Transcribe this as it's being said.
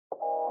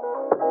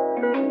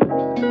What's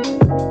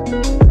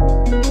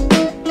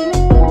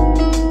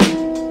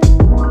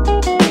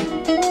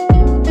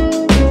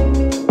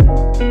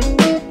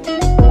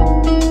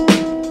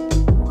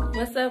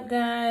up,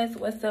 guys?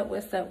 What's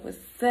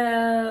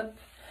up?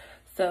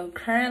 So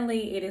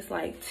currently it is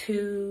like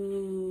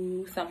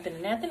 2 something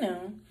in the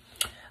afternoon.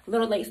 A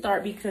little late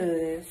start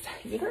because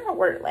your girl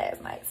worked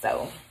last night,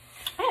 so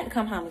I had to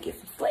come home and get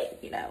some sleep.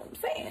 You know what I'm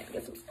saying?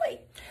 Get some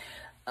sleep.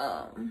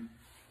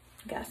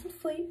 Got some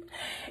sleep,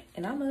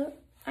 and I'm up.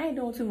 I ain't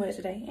doing too much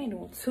today. I ain't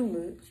doing too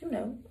much, you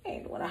know. I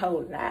ain't doing a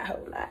whole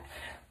lot.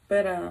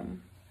 But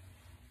I'm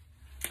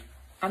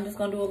just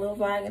gonna do a little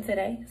vlogging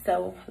today,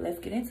 so let's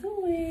get into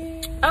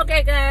it.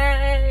 Okay,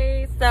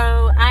 guys,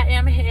 so I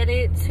am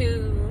headed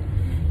to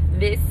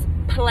this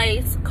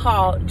place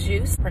called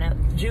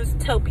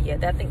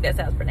Topia. I think that's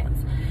how it's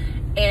pronounced.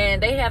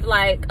 And they have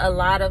like a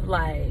lot of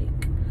like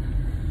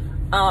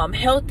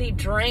healthy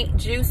drink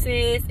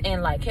juices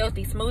and like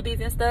healthy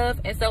smoothies and stuff.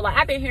 And so like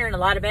I've been hearing a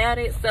lot about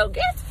it. So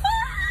guess what?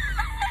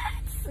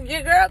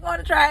 Your girl going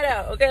to try it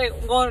out. Okay,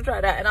 I'm going to try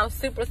it out, and I'm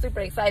super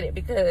excited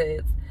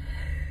because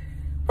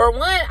for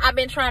one, I've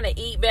been trying to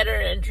eat better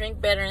and drink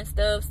better and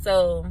stuff.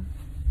 So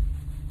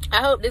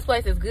I hope this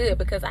place is good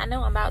because I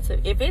know I'm about to.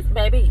 If it's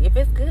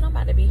good, I'm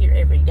about to be here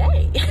every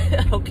day.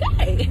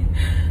 Okay.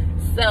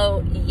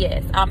 So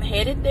yes, I'm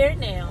headed there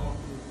now.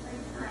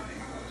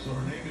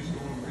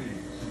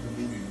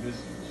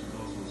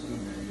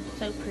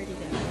 So pretty,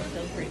 guys.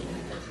 So pretty.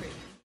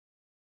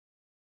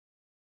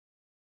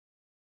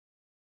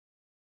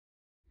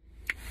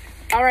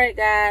 All right,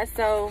 guys.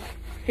 So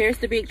here's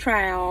the big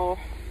trial.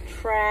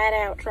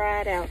 Try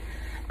it out.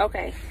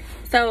 Okay.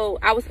 So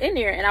I was in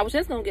there and I was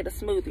just gonna get a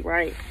smoothie,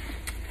 right?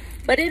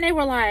 But then they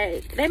were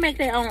like, they make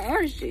their own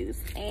orange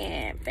juice,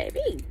 and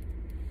baby,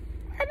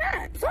 why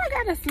not? So I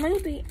got a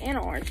smoothie and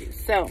an orange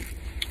juice. So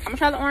I'm gonna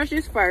try the orange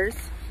juice first.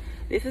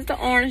 This is the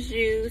orange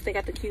juice. They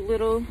got the cute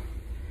little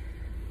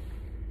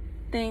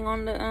thing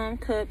on the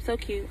cup, so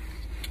cute.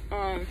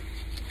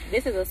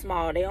 This is a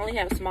small. They only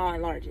have small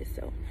and larges,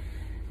 so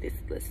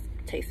let's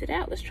taste it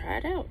out. Let's try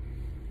it out.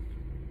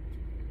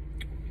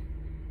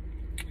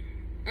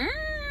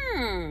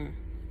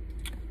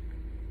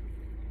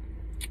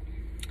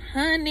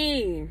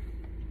 Honey,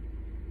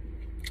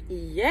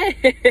 yes,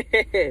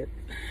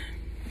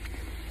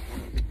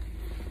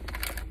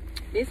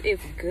 this is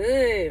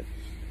good.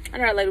 I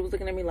know that lady was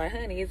looking at me like,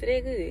 honey, is it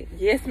that good?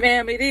 Yes,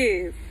 ma'am, it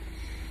is.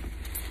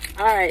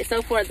 All right,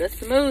 so for the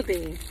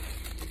smoothie,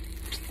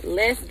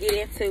 let's get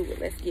into it.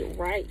 Let's get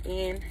right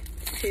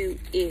into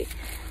it.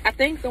 I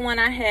think the one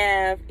I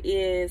have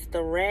is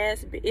the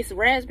raspberry. It's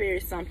raspberry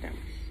something.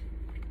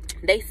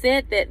 They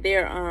said that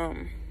they're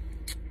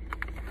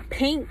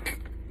pink.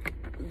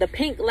 The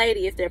pink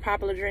lady is their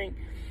popular drink,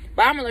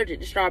 but I'm allergic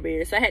to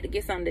strawberries, so I had to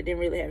get something that didn't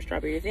really have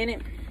strawberries in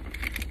it.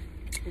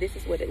 This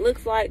is what it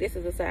looks like. This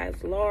is a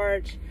size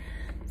large,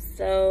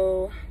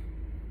 so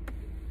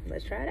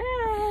let's try it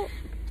out.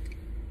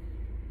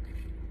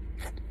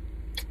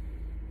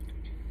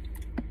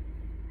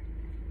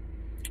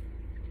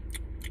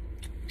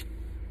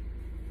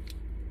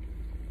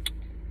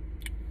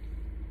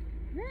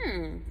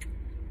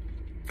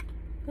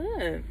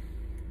 Good.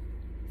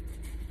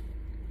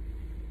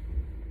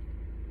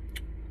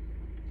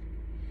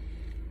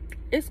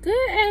 It's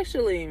good,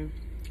 actually,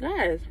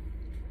 guys.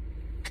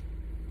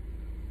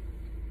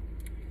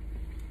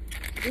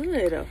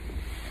 Good.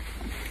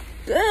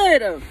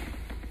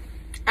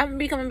 I'm gonna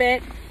be coming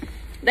back.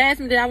 They asked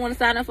me did I want to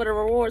sign up for the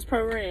rewards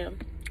program.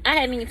 I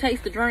hadn't even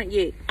tasted the drink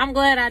yet. I'm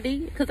glad I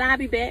did, because I'll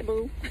be back,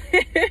 boo.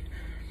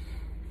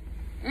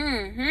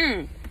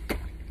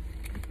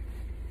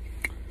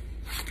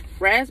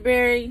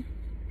 Raspberry,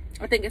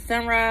 I think it's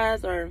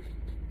sunrise, or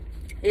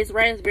it's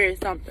raspberry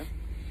something.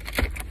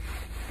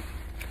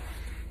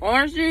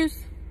 Orange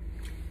juice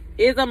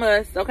is a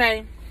must,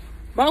 okay?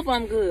 Both of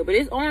them good, but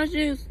this orange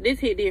juice, this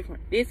hit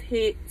different. This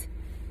hit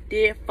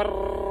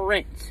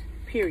different,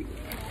 period.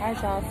 All right,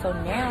 y'all, so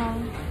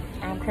now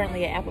I'm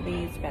currently at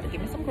Applebee's, about to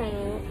get me some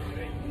grub.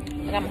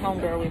 I got my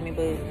homegirl with me,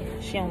 but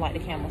she don't like the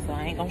camera, so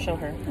I ain't gonna show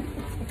her.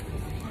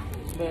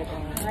 But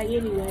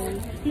anyway,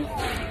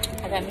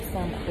 I got me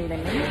some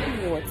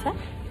lemon water.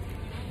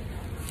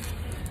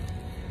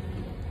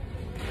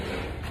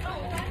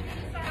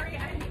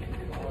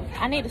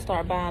 I need to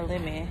start buying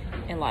lemon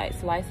and like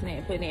slicing it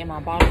and putting it in my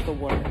bottles of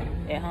water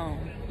at home.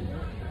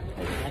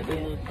 Like the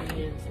little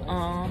things.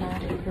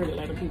 You heard it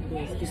like the people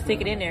do. Just stick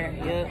it in there.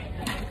 Yep.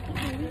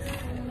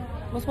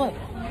 What's what?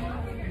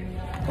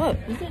 What?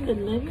 Is that the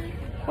lemon?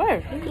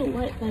 Where? These little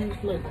white things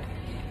look.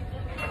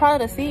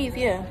 Probably the seeds,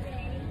 yeah.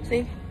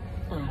 See?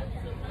 Oh.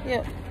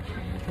 Yep.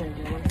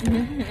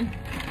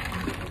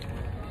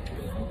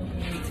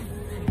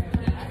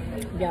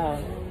 Y'all,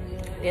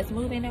 that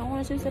smoothie and that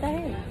orange juice that I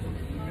had.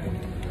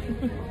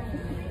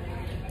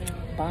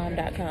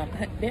 Bomb.com.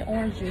 That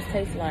orange juice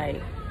tastes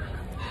like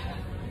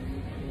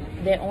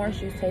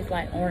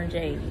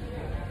orangeade.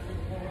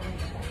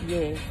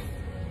 Yes.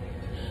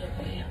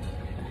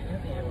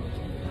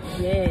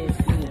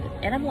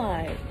 And I'm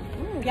like,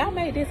 y'all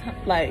made this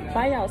like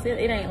by y'all.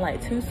 It ain't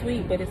like too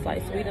sweet, but it's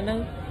like sweet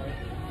enough.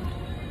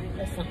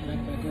 That's something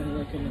like that. Go to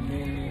work in the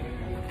morning.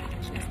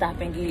 Stop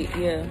and get it,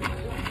 yeah.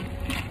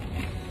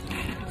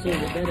 So is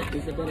it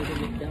better than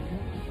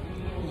McDonald's?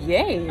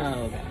 Yes.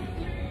 Oh, okay.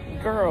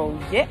 Girl,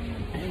 yeah.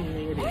 I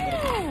ain't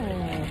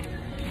heard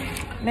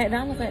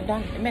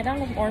it.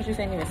 McDonald's orange juice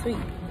ain't even sweet.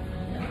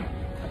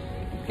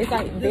 It's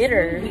like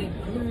bitter. The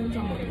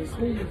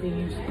smoothie thing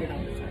you used to get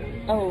all the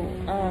time.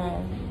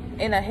 Oh,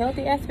 in a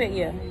healthy aspect,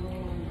 yeah.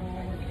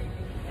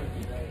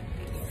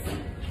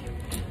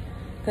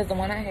 Because the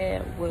one I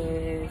had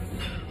was,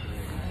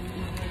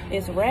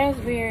 it's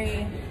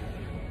raspberry,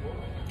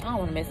 I don't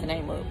want to mess the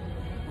name up.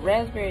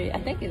 Raspberry, I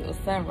think it was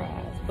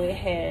Sunrise, but it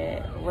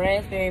had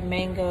raspberry,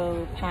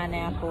 mango,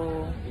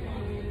 pineapple,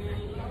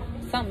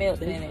 something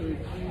else in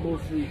it. More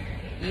fruit.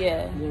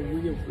 Yeah. More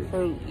real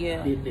Fruit,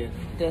 yeah.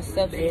 The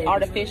substance,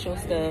 artificial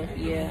stuff,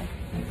 yeah.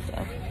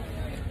 So,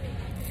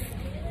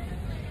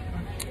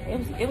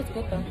 it was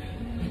good though.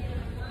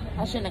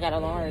 I shouldn't have got a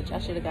large. I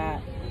should have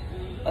got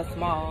a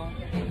small.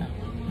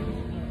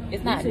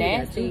 It's not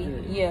nasty,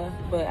 yeah,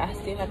 but I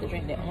still have to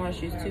drink that orange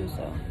juice too,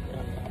 so.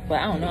 But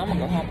I don't know, I'm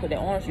gonna go home and put that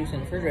orange juice in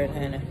the refrigerator,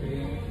 honey.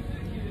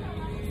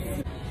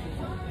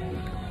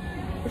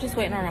 We're just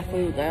waiting on our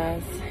food,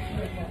 guys.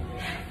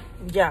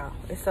 Yeah,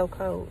 it's so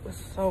cold.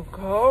 It's so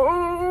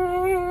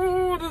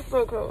cold. It's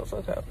so cold,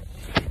 so cold.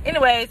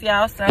 Anyways,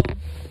 y'all, so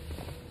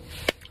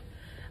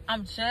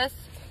I'm just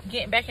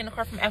getting back in the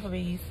car from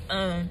Applebee's.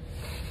 I'm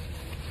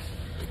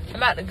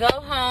about to go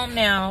home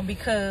now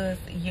because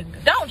you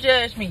don't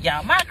judge me,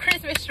 y'all. My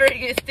Christmas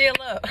tree is still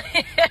up.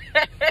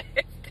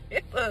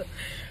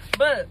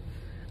 But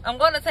I'm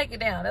going to take it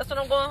down. That's what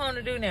I'm going home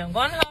to do now. I'm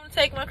going home to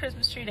take my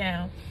Christmas tree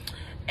down.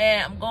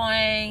 And I'm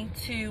going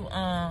to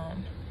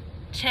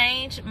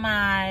change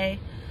my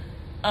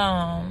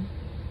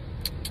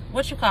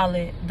what you call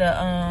it,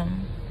 the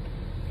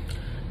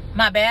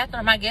my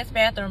bathroom, my guest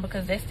bathroom,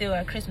 because they still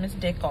got Christmas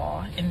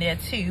decor in there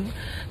too.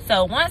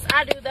 So once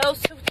I do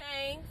those two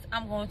things,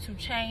 I'm going to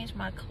change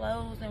my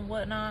clothes and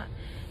whatnot.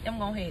 I'm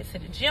gonna head to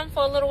the gym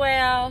for a little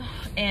while,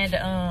 and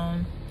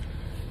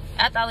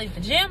after I leave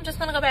the gym, I'm just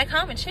gonna go back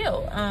home and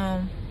chill.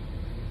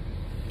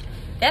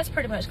 That's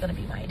pretty much gonna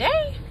be my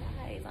day.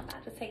 Guys, I'm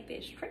about to take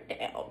this trip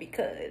down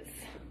because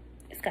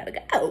it's gotta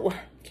go.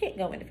 Can't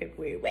go into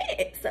February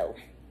wet, so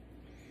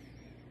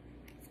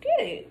let's get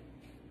it.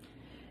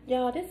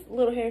 Y'all, this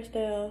little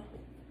hairstyle,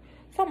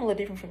 something a little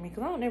different for me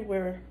because I don't never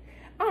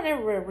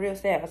wear real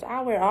styles.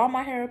 I wear all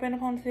my hair up in a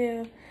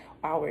ponytail.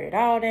 I wear it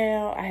all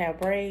down. I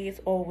have braids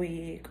or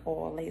wig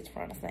or lace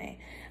front or thing.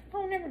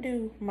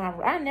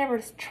 I never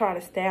try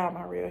to style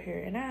my real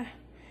hair, and I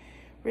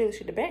really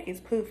should. The back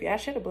is poofy. I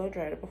should have blow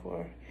dried it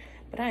before,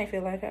 but I ain't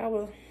feel like I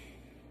was,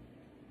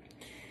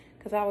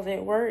 because I was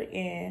at work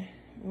and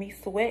me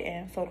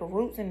sweating, so the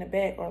roots in the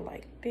back are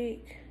like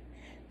thick.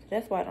 So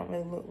that's why I don't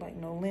really look like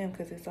no limb,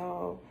 because it's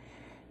all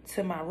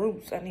to my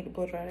roots. I need to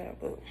blow dry it out,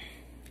 but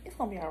it's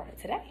gonna be all right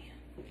today.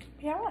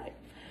 Be all right.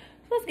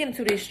 So let's get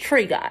into this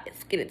tree,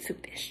 guys. Get into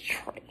this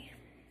tree.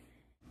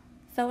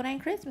 So it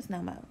ain't Christmas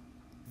no more.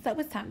 So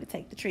it's time to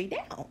take the tree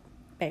down.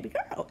 Baby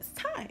girl, it's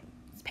time.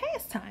 It's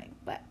past time.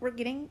 But we're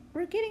getting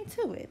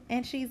to it.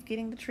 And she's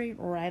getting the tree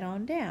right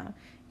on down.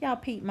 Y'all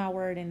peep my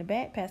word in the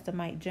back. Pastor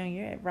Mike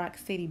Jr. at Rock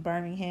City,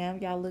 Birmingham.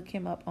 Y'all look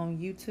him up on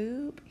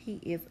YouTube. He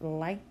is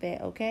like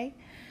that, okay?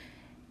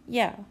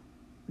 Yeah.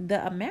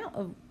 The amount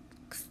of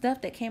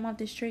stuff that came off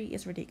this tree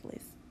is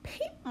ridiculous.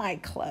 Peep my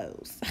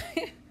clothes.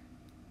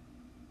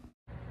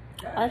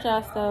 Alright,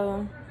 y'all,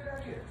 so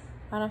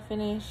I done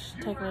finished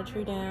taking the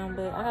tree down,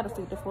 but I gotta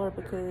sweep the floor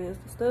because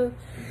the stuff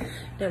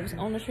that was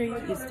on the tree,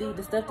 you can see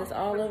the stuff that's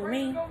all over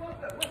me.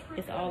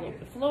 It's all over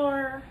the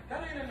floor.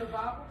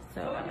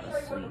 So I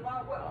gotta sweep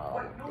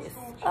all this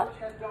up,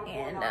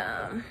 and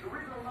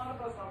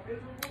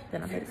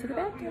then I'm headed to the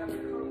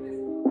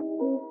bathroom.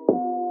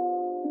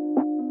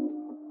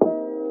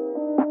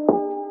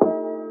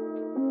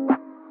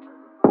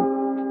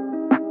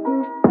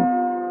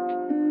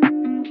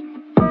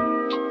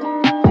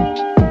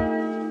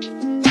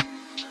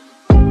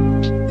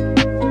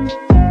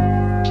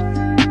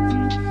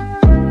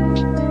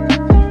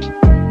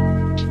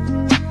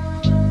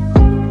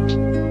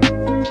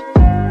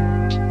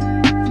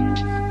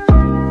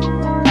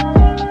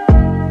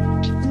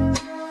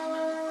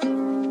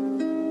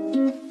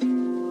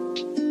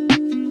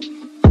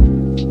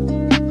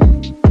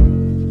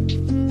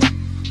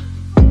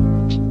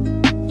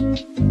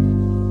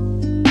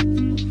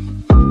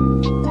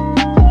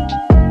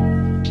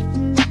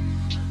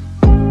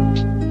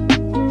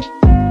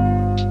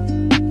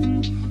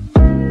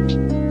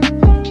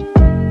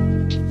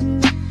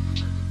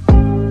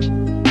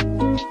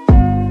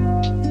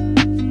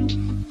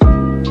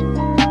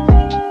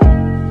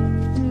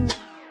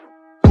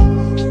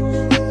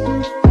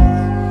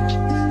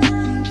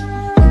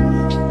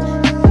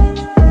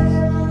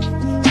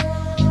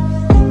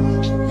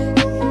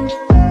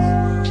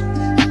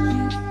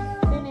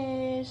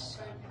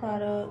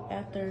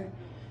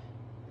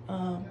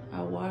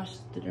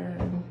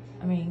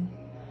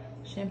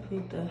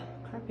 Shampooed the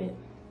carpet.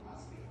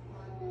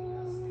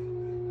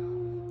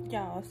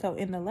 Y'all, so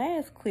in the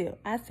last clip,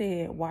 I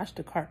said wash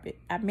the carpet.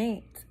 I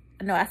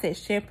said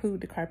shampoo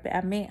the carpet.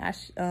 I meant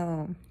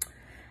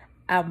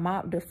I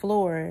mopped the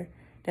floor.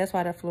 That's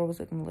why the floor was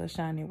looking a little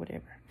shiny or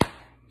whatever.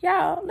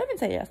 Y'all, let me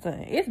tell y'all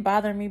something. It's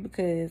bothering me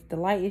because the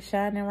light is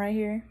shining right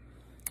here.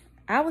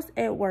 I was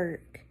at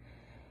work.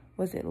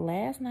 Was it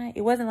last night?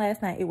 It wasn't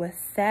last night. It was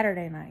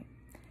Saturday night.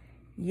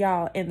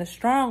 Y'all, and the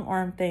strong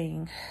arm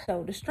thing.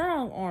 So the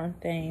strong arm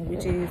thing,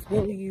 which is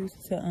what we use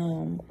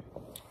to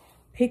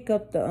pick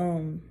up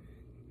the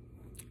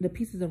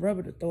pieces of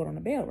rubber to throw it on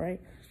the belt,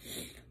 right?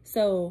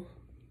 So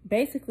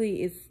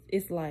basically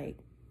it's like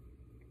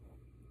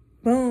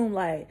boom,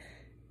 like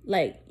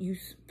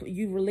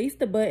you release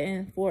the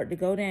button for it to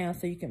go down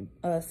so you can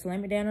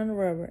slam it down on the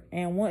rubber,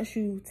 and once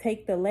you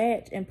take the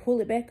latch and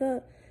pull it back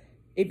up,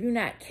 if you're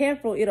not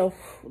careful, it'll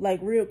like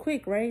real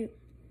quick, right?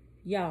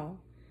 Y'all,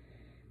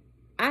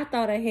 I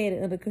thought I had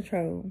it under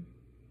control.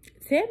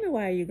 Tell me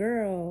why your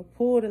girl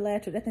pulled the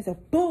latch up. That thing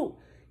said boom,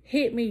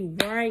 hit me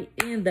right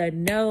in the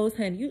nose,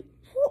 honey.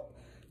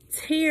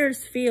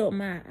 Tears filled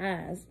my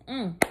eyes.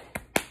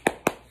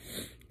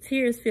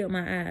 Tears filled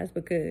my eyes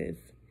because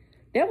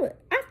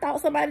I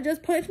thought somebody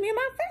just punched me in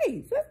my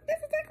face.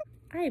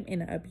 I am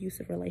in an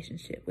abusive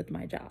relationship with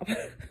my job.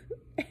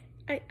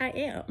 I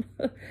am.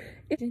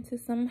 It's into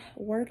some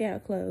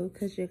workout clothes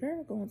because your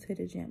girl going to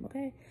the gym,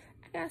 okay?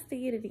 I got to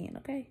get it in,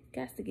 okay?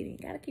 Got to get in.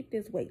 Got to keep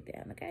this weight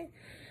down, okay?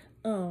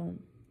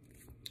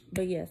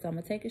 But yeah, so I'm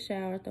going to take a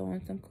shower, throw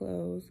on some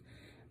clothes,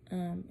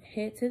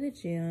 head to the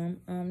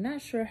gym. I'm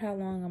not sure how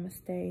long I'm going to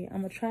stay.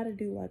 I'm going to try to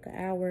do like an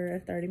hour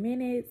or 30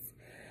 minutes.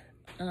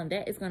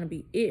 That is going to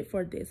be it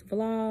for this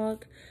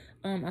vlog.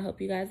 I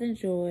hope you guys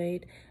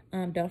enjoyed.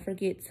 Don't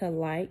forget to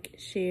like,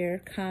 share,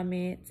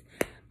 comment.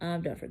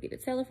 Don't forget to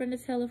tell a friend to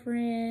tell a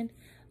friend.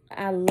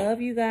 I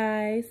love you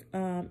guys.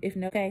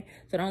 Okay,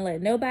 so don't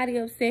let nobody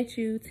upset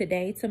you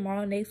today,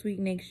 tomorrow, next week,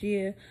 next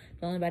year.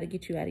 Don't let nobody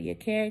get you out of your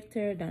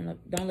character.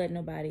 Don't let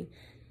nobody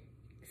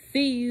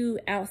see you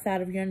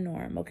outside of your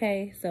norm,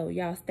 okay? So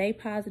y'all stay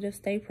positive,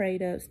 stay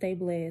prayed up, stay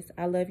blessed.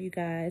 I love you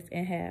guys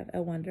and have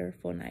a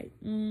wonderful night.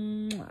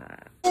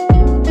 Mwah.